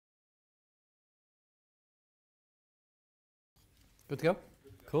Good to go?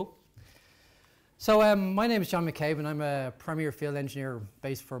 Cool. So my name is John McCabe, and I'm a Premier Field Engineer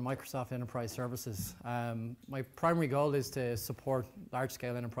based for Microsoft Enterprise Services. My primary goal is to support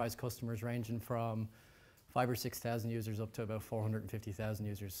large-scale enterprise customers ranging from 5,000 or 6,000 users up to about 450,000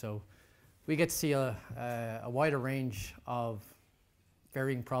 users. So we get to see a wider range of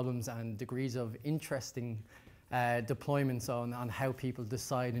varying problems and degrees of interesting deployments on how people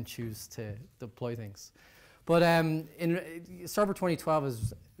decide and choose to deploy things. But Server 2012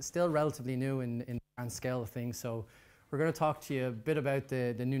 is still relatively new in the grand scale of things, so we're going to talk to you a bit about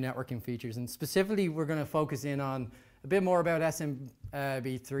the new networking features, and specifically we're going to focus in on a bit more about SMB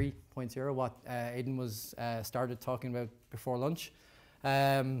 3.0, what Aidan was started talking about before lunch.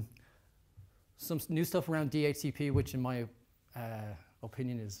 Some new stuff around DHCP, which in my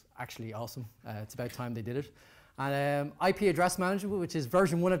opinion is actually awesome. It's about time they did it. And IP address management, which is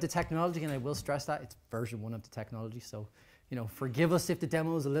version 1 of the technology, and I will stress that it's version 1 of the technology. So, you know, forgive us if the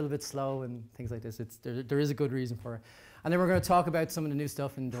demo is a little bit slow and things like this. There is a good reason for it. And then we're going to talk about some of the new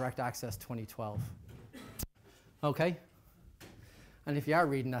stuff in Direct Access 2012. Okay. And if you are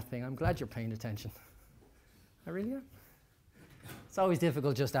reading that thing, I'm glad you're paying attention. I really am. It's always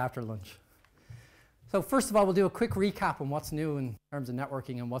difficult just after lunch. So first of all, we'll do a quick recap on what's new in terms of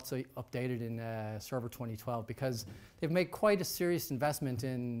networking and what's updated in Server 2012, because they've made quite a serious investment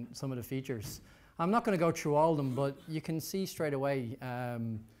in some of the features. I'm not going to go through all of them, but you can see straight away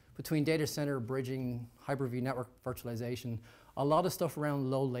between data center bridging, Hyper-V network virtualization, a lot of stuff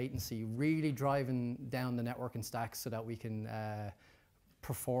around low latency, really driving down the networking stack so that we can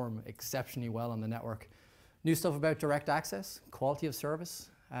perform exceptionally well on the network. New stuff about direct access, quality of service.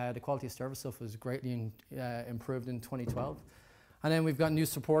 The quality of service stuff was greatly improved in 2012. And then we've got new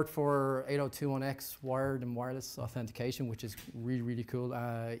support for 802.1x wired and wireless authentication, which is really, really cool.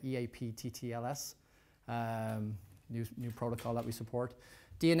 EAP TTLS, new protocol that we support.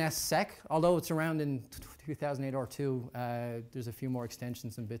 DNSSEC, although it's around in 2008 or 2, there's a few more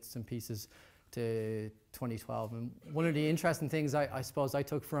extensions and bits and pieces to 2012. And one of the interesting things I suppose I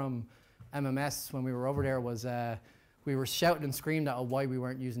took from MMS when we were over there was we were shouting and screamed at why we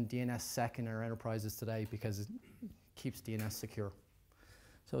weren't using DNSSEC in our enterprises today, because it keeps DNS secure.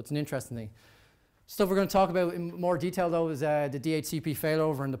 So it's an interesting thing. Stuff we're going to talk about in more detail, though, is the DHCP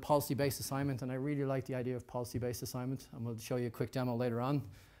failover and the policy-based assignment, and I really like the idea of policy-based assignment, and we'll show you a quick demo later on.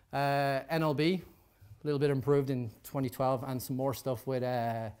 NLB, a little bit improved in 2012, and some more stuff with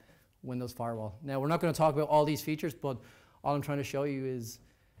Windows Firewall. Now, we're not going to talk about all these features, but all I'm trying to show you is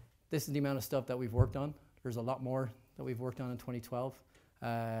this is the amount of stuff that we've worked on. There's a lot more that we've worked on in 2012.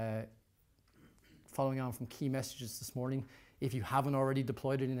 Following on from key messages this morning, if you haven't already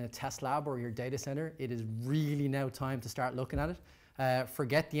deployed it in a test lab or your data center, it is really now time to start looking at it.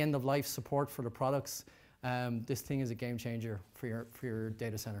 Forget the end of life support for the products. This thing is a game changer for your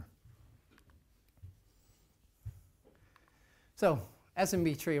data center. So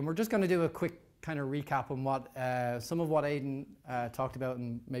SMB 3, and we're just going to do a quick kind of recap on what some of what Aidan talked about,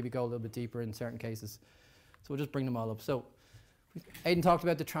 and maybe go a little bit deeper in certain cases. So we'll just bring them all up. So Aidan talked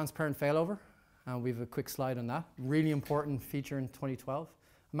about the transparent failover. We have a quick slide on that. Really important feature in 2012.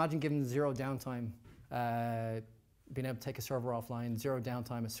 Imagine giving zero downtime, being able to take a server offline, zero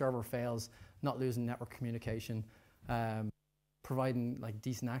downtime, a server fails, not losing network communication, providing like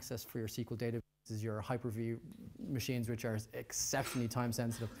decent access for your SQL databases, your Hyper-V machines, which are exceptionally time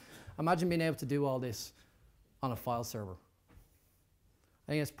sensitive. Imagine being able to do all this on a file server.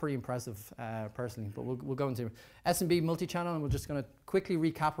 I think it's pretty impressive, personally, but we'll go into SMB multi-channel, and we're just going to quickly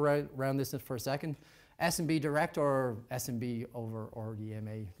recap around this for a second. SMB direct or SMB over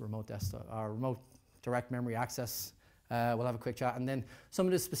RDMA remote desktop, remote direct memory access. We'll have a quick chat, and then some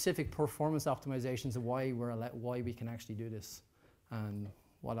of the specific performance optimizations of why we can actually do this and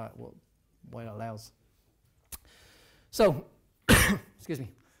what it allows. So, excuse me,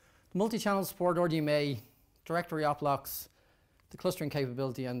 multi-channel support, RDMA, directory oplocks, the clustering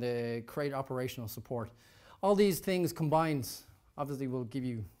capability, and the create operational support. All these things combined obviously will give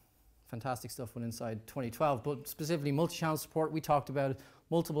you fantastic stuff when inside 2012, but specifically multi-channel support, we talked about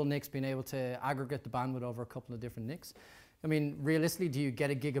multiple NICs being able to aggregate the bandwidth over a couple of different NICs. I mean, realistically, do you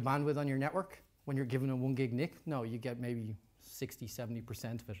get a gig of bandwidth on your network when you're given a 1 gig NIC? No, you get maybe 60,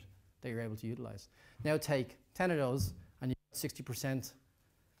 70% of it that you're able to utilize. Now take 10 of those and you get 60%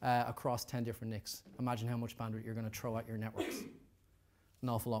 across 10 different NICs. Imagine how much bandwidth you're going to throw at your networks. An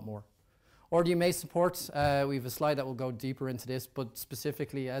awful lot more. RDMA support, we have a slide that will go deeper into this, but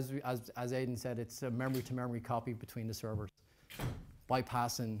specifically, as Aidan said, it's a memory-to-memory copy between the servers,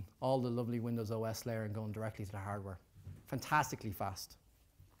 bypassing all the lovely Windows OS layer and going directly to the hardware. Fantastically fast.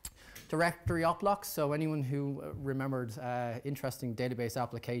 Directory oplocks, so anyone who remembered interesting database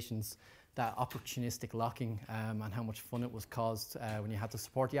applications, that opportunistic locking and how much fun it was caused when you had to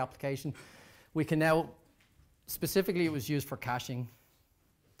support the application. We can now, specifically it was used for caching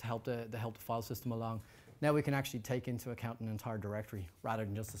to help the file system along. Now we can actually take into account an entire directory rather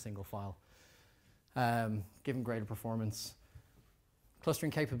than just a single file, giving greater performance.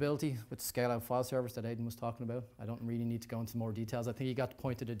 Clustering capability with the scale-out file servers that Aidan was talking about. I don't really need to go into more details. I think you got the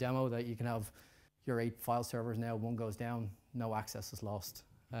point of the demo that you can have your 8 file servers now, one goes down, no access is lost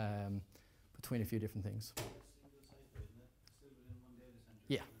between a few different things.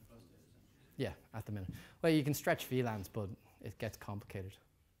 Yeah. Yeah, at the minute. Well, you can stretch VLANs, but it gets complicated.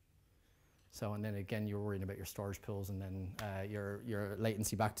 So, and then again, you're worrying about your storage pools and then your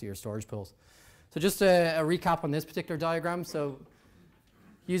latency back to your storage pools. So just a recap on this particular diagram. So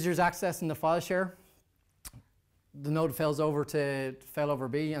users accessing the file share, the node fails over to failover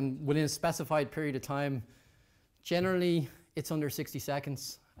B, and within a specified period of time, generally it's under 60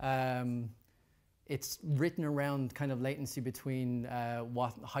 seconds. It's written around kind of latency between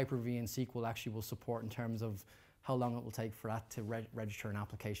what Hyper-V and SQL actually will support in terms of how long it will take for that to register an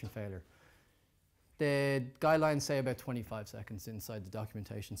application failure. The guidelines say about 25 seconds inside the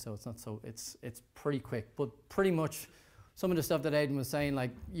documentation, so it's not so, it's pretty quick, but pretty much some of the stuff that Aidan was saying,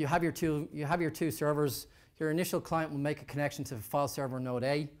 like you have your two servers, your initial client will make a connection to file server node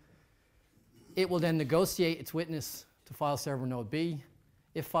A. It will then negotiate its witness to file server node B.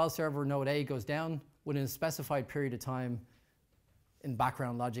 If file server node A goes down within a specified period of time, in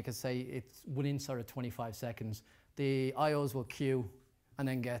background logic, I say it's within sort of 25 seconds, the IOs will queue and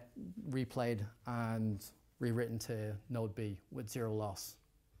then get replayed and rewritten to node B with 0 loss.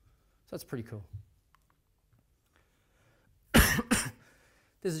 So that's pretty cool.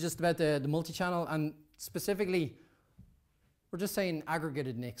 This is just about the multi-channel, and specifically, we're just saying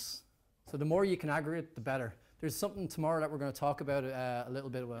aggregated NICs. So the more you can aggregate, the better. There's something tomorrow that we're going to talk about a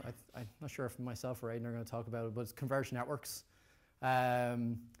little bit. Well, I'm not sure if myself or Aidan are going to talk about it, but it's converged networks.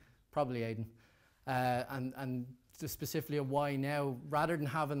 Probably Aidan. And specifically why now, rather than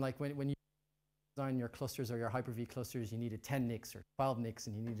having like when you design your clusters or your Hyper-V clusters, you needed 10 NICs or 12 NICs,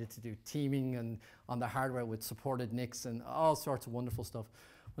 and you needed to do teaming and on the hardware with supported NICs and all sorts of wonderful stuff.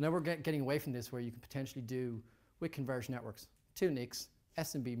 Well, now we're getting away from this, where you can potentially do with converged networks, 2 NICs,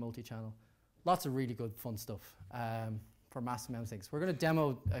 SMB multi-channel, lots of really good fun stuff for mass amount of things. We're going to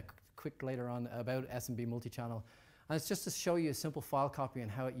demo a quick later on about SMB multi-channel, and it's just to show you a simple file copy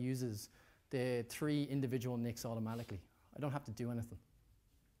and how it uses the 3 individual NICs automatically. I don't have to do anything.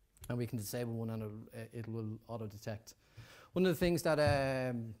 And we can disable one and it will auto-detect. One of the things that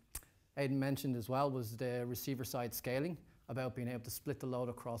Aidan mentioned as well was the receiver side scaling, about being able to split the load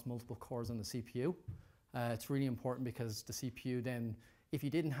across multiple cores on the CPU. It's really important because the CPU then, if you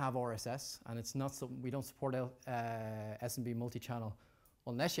didn't have RSS, and it's not so, we don't support SMB multi-channel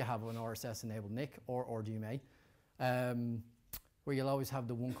unless you have an RSS enabled NIC or RDMA, where you'll always have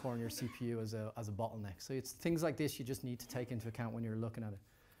the one core in your CPU as a bottleneck. So it's things like this you just need to take into account when you're looking at it.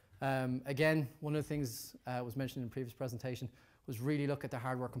 Again, one of the things was mentioned in the previous presentation was really look at the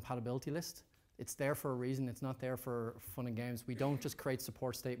hardware compatibility list. It's there for a reason. It's not there for fun and games. We don't just create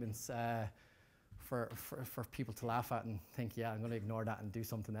support statements for people to laugh at and think, yeah, I'm going to ignore that and do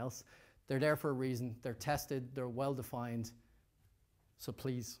something else. They're there for a reason. They're tested. They're well defined. So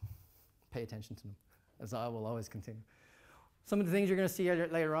please pay attention to them, as I will always continue. Some of the things you're going to see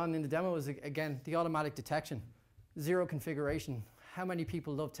later on in the demo is, again, the automatic detection. 0 configuration. How many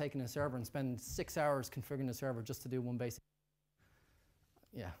people love taking a server and spend 6 hours configuring a server just to do one basic?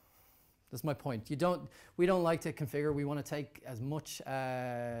 Yeah, that's my point. We don't like to configure. We want to take as much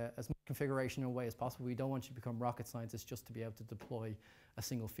configuration away as possible. We don't want you to become rocket scientists just to be able to deploy a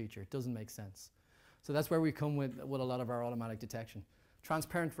single feature. It doesn't make sense. So that's where we come with a lot of our automatic detection.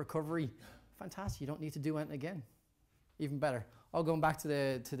 Transparent recovery, fantastic. You don't need to do anything again. Even better. All going back to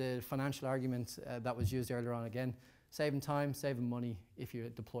the financial argument that was used earlier on again. Saving time, saving money if you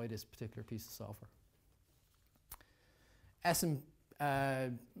deploy this particular piece of software.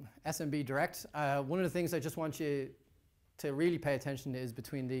 SMB Direct. One of the things I just want you to really pay attention to is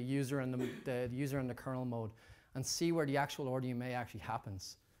between the user and the user and the kernel mode, and see where the actual RDMA actually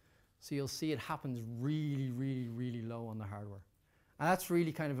happens. So you'll see it happens really, really, really low on the hardware. And that's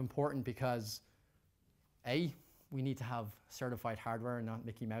really kind of important because A, we need to have certified hardware and not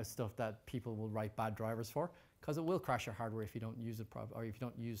Mickey Mouse stuff that people will write bad drivers for, because it will crash your hardware if you don't use it or if you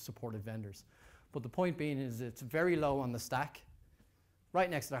don't use supported vendors. But the point being is it's very low on the stack, right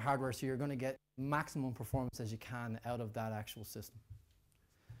next to the hardware, so you're going to get maximum performance as you can out of that actual system.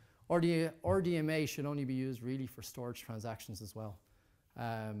 RDMA should only be used really for storage transactions as well.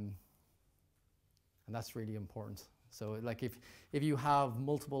 and that's really important. So like if you have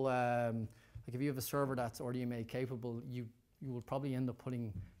multiple, like if you have a server that's RDMA capable, you will probably end up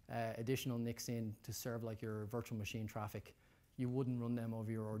putting additional NICs in to serve like your virtual machine traffic. You wouldn't run them over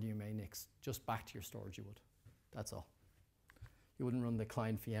your RDMA NICs, just back to your storage you would. That's all. You wouldn't run the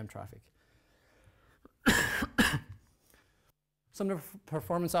client VM traffic. Some of the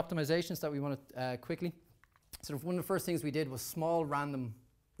performance optimizations that we want to quickly. So one of the first things we did was small random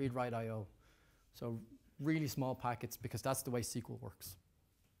read-write I/O. So really small packets, because that's the way SQL works.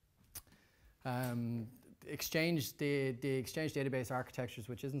 Exchange, the Exchange database architectures,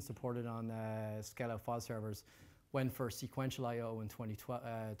 which isn't supported on scale-out file servers, went for sequential I/O in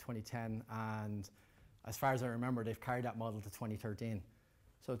 2010, and as far as I remember, they've carried that model to 2013.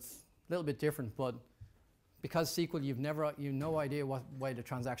 So it's a little bit different, but because SQL, you've no idea what way the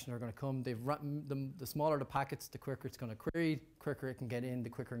transactions are going to come. They've the smaller the packets, the quicker it's going to query, quicker it can get in,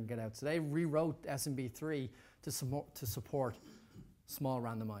 the quicker it can get out. So they rewrote SMB3 to support small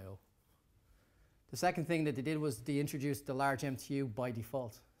random I/O. The second thing that they did was they introduced the large MTU by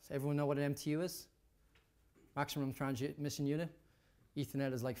default. So everyone know what an MTU is? Maximum transmission unit.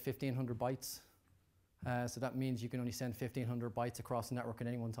 Ethernet is like 1,500 bytes. So that means you can only send 1,500 bytes across the network at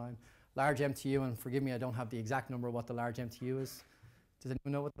any one time. Large MTU, and forgive me, I don't have the exact number of what the large MTU is. Does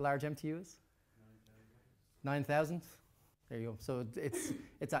anyone know what the large MTU is? 9,000? There you go. So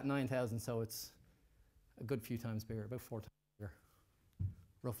it's at 9,000, so it's a good few times bigger, about 4 times bigger,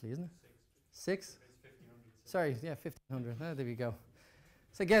 roughly, isn't it? 6? Sorry, yeah, 1,500. Oh, there we go.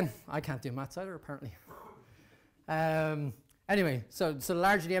 So again, I can't do maths either, apparently. Anyway, so the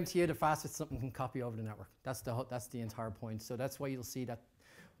larger the MTU, the faster something can copy over the network. That's the entire point. So that's why you'll see that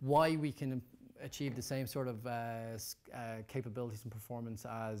why we can achieve the same sort of capabilities and performance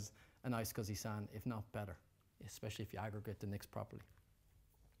as an iSCSI SAN, if not better, especially if you aggregate the NICs properly.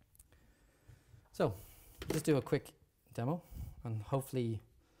 So just do a quick demo, and hopefully,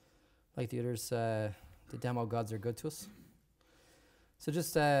 like the others, the demo gods are good to us. So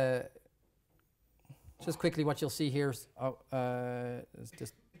just quickly, what you'll see here is,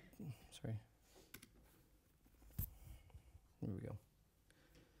 just, sorry. Here we go.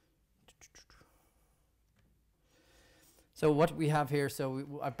 So what we have here,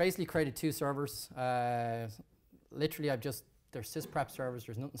 so I've basically created 2 servers. Literally, they're sysprep servers.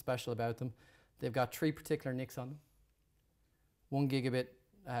 There's nothing special about them. They've got 3 particular NICs on them. 1 gigabit,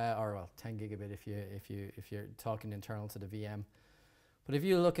 or well, 10 gigabit if you're talking internal to the VM. But if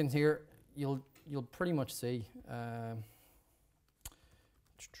you look in here, you'll pretty much see.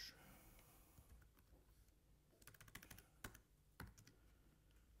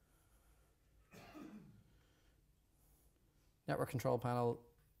 Network control panel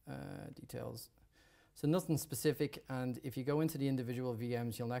details. So nothing specific, and if you go into the individual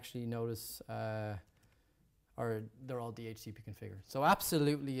VMs, you'll actually notice or they're all DHCP configured. So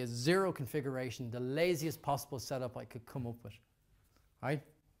absolutely a 0 configuration, the laziest possible setup I could come up with, right?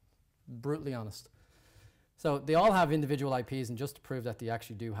 Brutally honest. So they all have individual IPs, and just to prove that they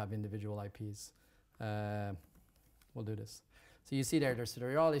actually do have individual IPs, we'll do this. So you see there,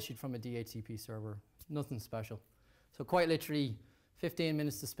 they're all issued from a DHCP server, nothing special. So quite literally, 15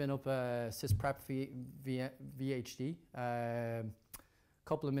 minutes to spin up a sysprep VHD,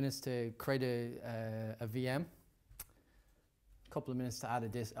 couple of minutes to create a VM, couple of minutes to add a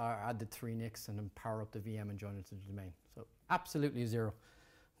disk, or add the 3 NICs, and then power up the VM and join it to the domain. So absolutely 0.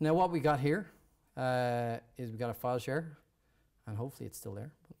 Now what we got here is we got a file share, and hopefully it's still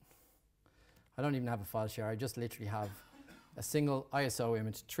there. But I don't even have a file share. I just literally have a single ISO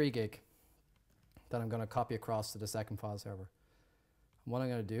image, 3 gig, that I'm going to copy across to the second file server. And what I'm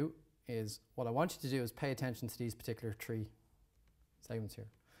going to do is, what I want you to do is pay attention to these particular 3 segments here.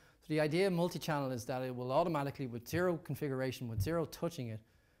 So the idea of multi-channel is that it will automatically, with 0 configuration, with 0 touching it,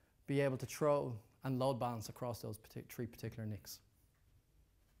 be able to throw and load balance across those 3 particular NICs,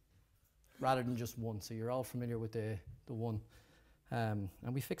 rather than just 1. So you're all familiar with the 1. And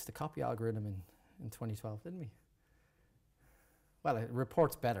we fixed the copy algorithm in 2012, didn't we? Well, it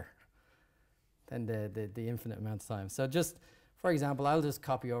reports better than the infinite amount of time. So just, for example, I'll just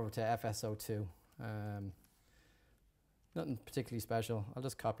copy over to FSO2. Nothing particularly special. I'll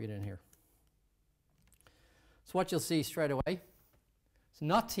just copy it in here. So what you'll see straight away, it's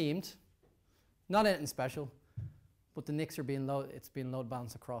not teamed, not anything special, but the NICs are being it's being load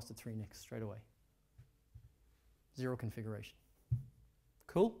balanced across the 3 NICs straight away. 0 configuration.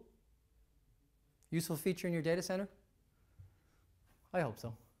 Cool? Useful feature in your data center? I hope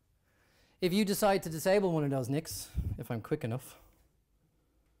so. If you decide to disable one of those NICs, if I'm quick enough,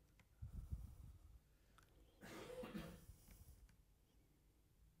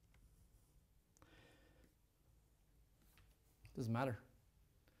 Doesn't matter.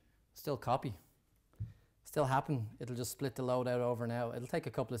 Still copy. Still happen. It'll just split the load out over now. It'll take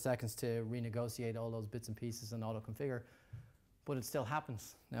a couple of seconds to renegotiate all those bits and pieces and auto-configure, but it still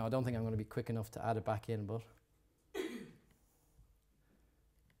happens. Now, I don't think I'm going to be quick enough to add it back in, but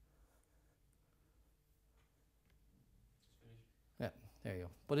yeah, there you go.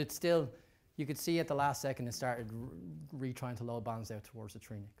 But it's still, you could see at the last second it started retrying to load balance out towards the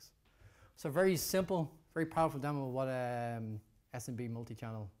 3NICs. So very simple, very powerful demo of what SMB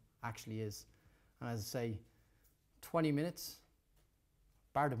multi-channel actually is. And as I say, 20 minutes,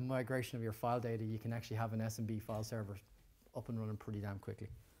 bar the migration of your file data, you can actually have an SMB file server up and running pretty damn quickly.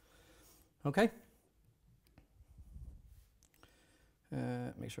 Okay?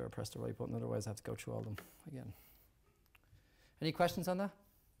 Make sure I press the right button, otherwise I have to go through all of them again. Any questions on that?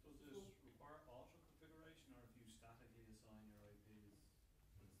 Does this require auto configuration, or if you statically assign your IPs,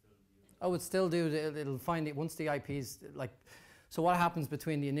 Oh, it still do. It'll find it once the IPs, like, so what happens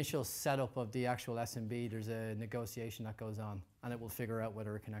between the initial setup of the actual SMB, there's a negotiation that goes on, and it will figure out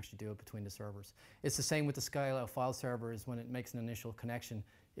whether it can actually do it between the servers. It's the same with the scale-out file servers. When it makes an initial connection,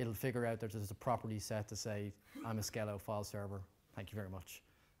 it'll figure out that there's a property set to say, I'm a scale-out file server, thank you very much,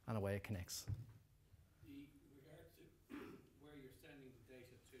 and away it connects. In regards to where you're sending the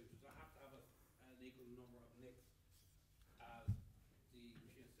data to, does that have to have an equal number of NICs as the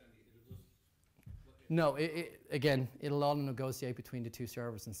machine sending it? It'll just No, again, it'll all negotiate between the two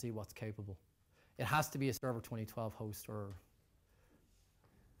servers and see what's capable. It has to be a Server 2012 host, or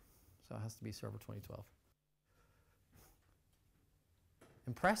so it has to be Server 2012.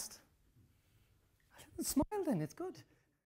 Impressed? Smile then, it's good.